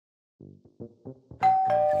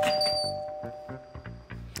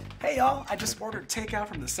Hey y'all, I just ordered takeout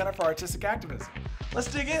from the Center for Artistic Activism.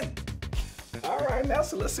 Let's dig in. All right, now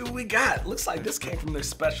so let's see what we got. Looks like this came from their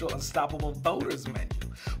special Unstoppable Voters menu,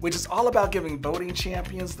 which is all about giving voting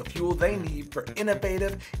champions the fuel they need for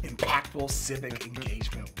innovative, impactful civic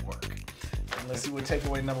engagement work. And let's see what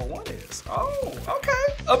takeaway number 1 is. Oh,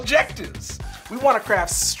 okay, objectives. We want to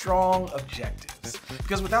craft strong objectives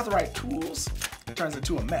because without the right tools, it turns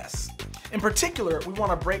into a mess. In particular, we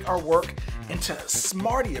want to break our work into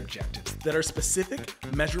SMARTY objectives that are specific,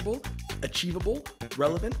 measurable, achievable,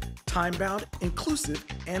 relevant, time-bound, inclusive,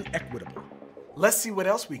 and equitable. Let's see what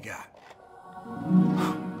else we got.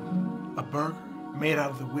 A burger made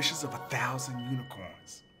out of the wishes of 1,000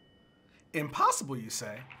 unicorns. Impossible, you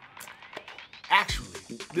say?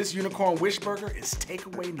 Actually, this unicorn wish burger is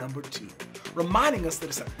takeaway number 2, reminding us that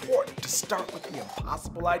it's important to start with the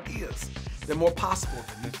impossible ideas. They're more possible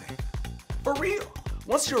than you think. For real.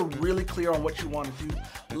 Once you're really clear on what you want to do,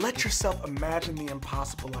 let yourself imagine the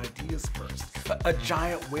impossible ideas first. A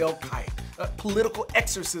giant whale kite, political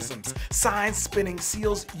exorcisms, signs spinning,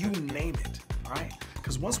 seals, you name it, all right?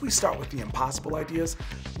 Because once we start with the impossible ideas,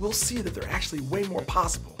 we'll see that they're actually way more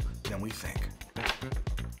possible than we think.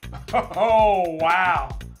 Oh,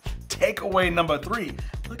 wow. Takeaway number 3.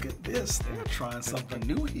 Look at this, they're trying something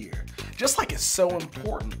new here. Just like it's so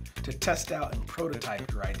important to test out and prototype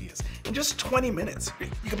your ideas. In just 20 minutes,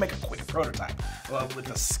 you can make a quick prototype. Well, with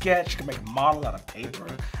a sketch, you can make a model out of paper,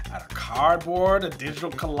 out of cardboard, a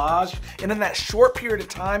digital collage. And in that short period of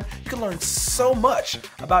time, you can learn so much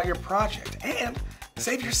about your project and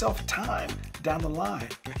save yourself time down the line.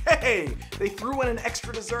 Hey, they threw in an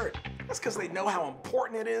extra dessert. That's because they know how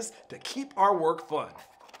important it is to keep our work fun.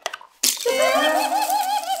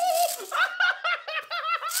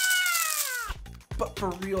 But for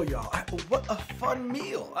real, y'all, what a fun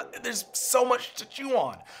meal. There's so much to chew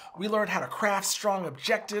on. We learned how to craft strong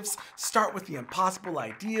objectives, start with the impossible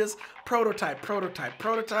ideas, prototype,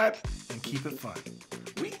 and keep it fun.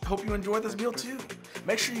 We hope you enjoyed this meal too.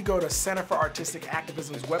 Make sure you go to Center for Artistic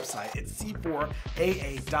Activism's website at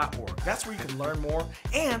c4aa.org. That's where you can learn more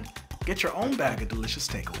and get your own bag of delicious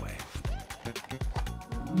takeaway.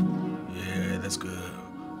 Yeah, that's good.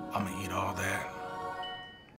 I'm gonna eat all that.